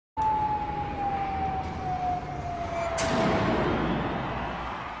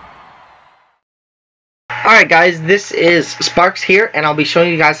Alright guys, this is Sparks here, and I'll be showing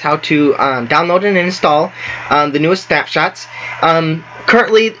you guys how to download and install the newest snapshots.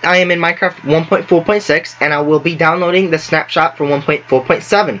 Currently, I am in Minecraft 1.4.6, and I will be downloading the snapshot for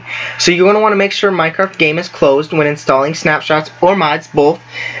 1.4.7. So you're going to want to make sure Minecraft game is closed when installing snapshots or mods, both.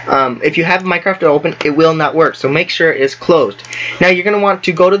 If you have Minecraft open, it will not work, so make sure it is closed. Now you're going to want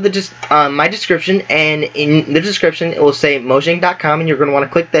to go to my description, and in the description it will say mojang.com, and you're going to want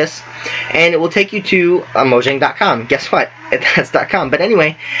to click this, and it will take you to mojang.com. Guess what? That's .com. But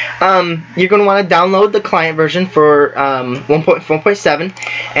anyway, you're going to want to download the client version for 1.4.7,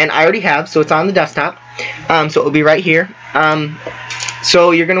 and I already have, so it's on the desktop. So it will be right here.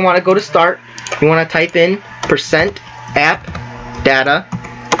 So you're going to want to go to start. You want to type in %appdata,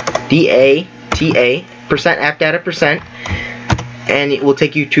 DATA, %appdata%, and it will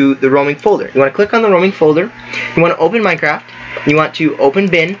take you to the roaming folder. You want to click on the roaming folder. You want to open Minecraft. You want to open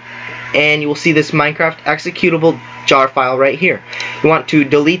bin, and you will see this Minecraft executable jar file right here. You want to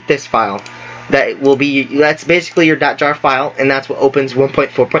delete this file. That's basically your .jar file, and that's what opens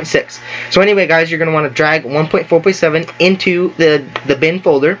 1.4.6. So anyway guys, you're going to want to drag 1.4.7 into the bin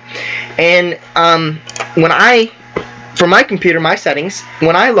folder, and for my computer, my settings,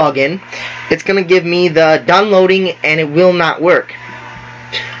 when I log in, it's going to give me the downloading, and it will not work.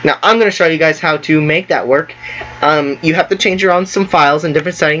 Now I'm going to show you guys how to make that work. You have to change around some files and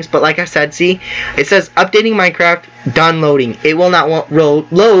different settings, but like I said, see, it says updating Minecraft, downloading. It will not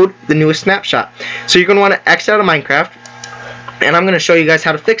load the newest snapshot. So you're going to want to X out of Minecraft, and I'm going to show you guys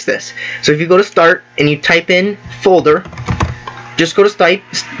how to fix this. So if you go to start and you type in folder, just go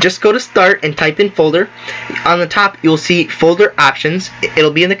to start and type in folder. On the top you'll see folder options. It'll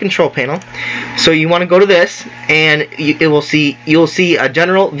be in the control panel. So you want to go to this, and you'll see a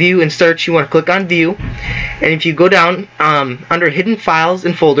general, view, and search. You want to click on view, and if you go down under hidden files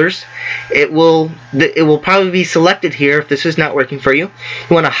and folders, it will probably be selected here if this is not working for you.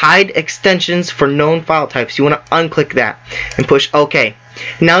 You want to hide extensions for known file types. You want to unclick that and push OK.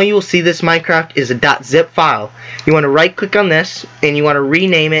 Now you will see this Minecraft is a .zip file. You want to right click on this, and you want to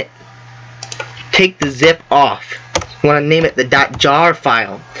rename it. Take the zip off. You want to name it the .jar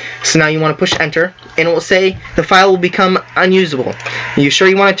file. So now you want to push enter, and it will say the file will become unusable. Are you sure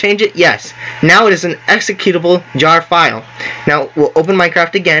you want to change it? Yes. Now it is an executable jar file. Now we'll open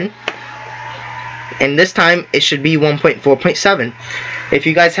Minecraft again, and this time it should be 1.4.7. If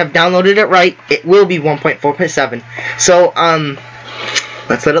you guys have downloaded it right, it will be 1.4.7. So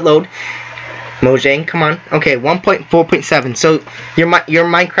let's let it load. Mojang, come on. Okay, 1.4.7. So your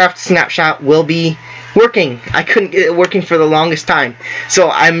Minecraft snapshot will be working. I couldn't get it working for the longest time, so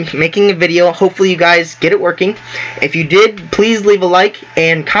I'm making a video. Hopefully you guys get it working. If you did, please leave a like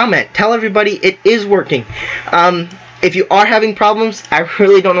and comment. Tell everybody it is working. If you are having problems, I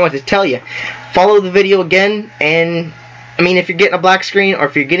really don't know what to tell you. Follow the video again, and if you're getting a black screen, or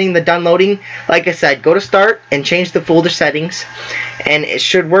if you're getting the downloading, like I said, go to start and change the folder settings, and it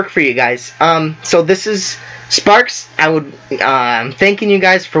should work for you guys. So this is Sparks. I'm thanking you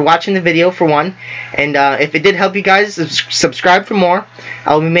guys for watching the video, for one, and if it did help you guys, subscribe for more.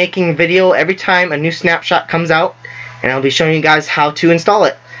 I'll be making a video every time a new snapshot comes out, and I'll be showing you guys how to install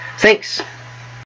it. Thanks.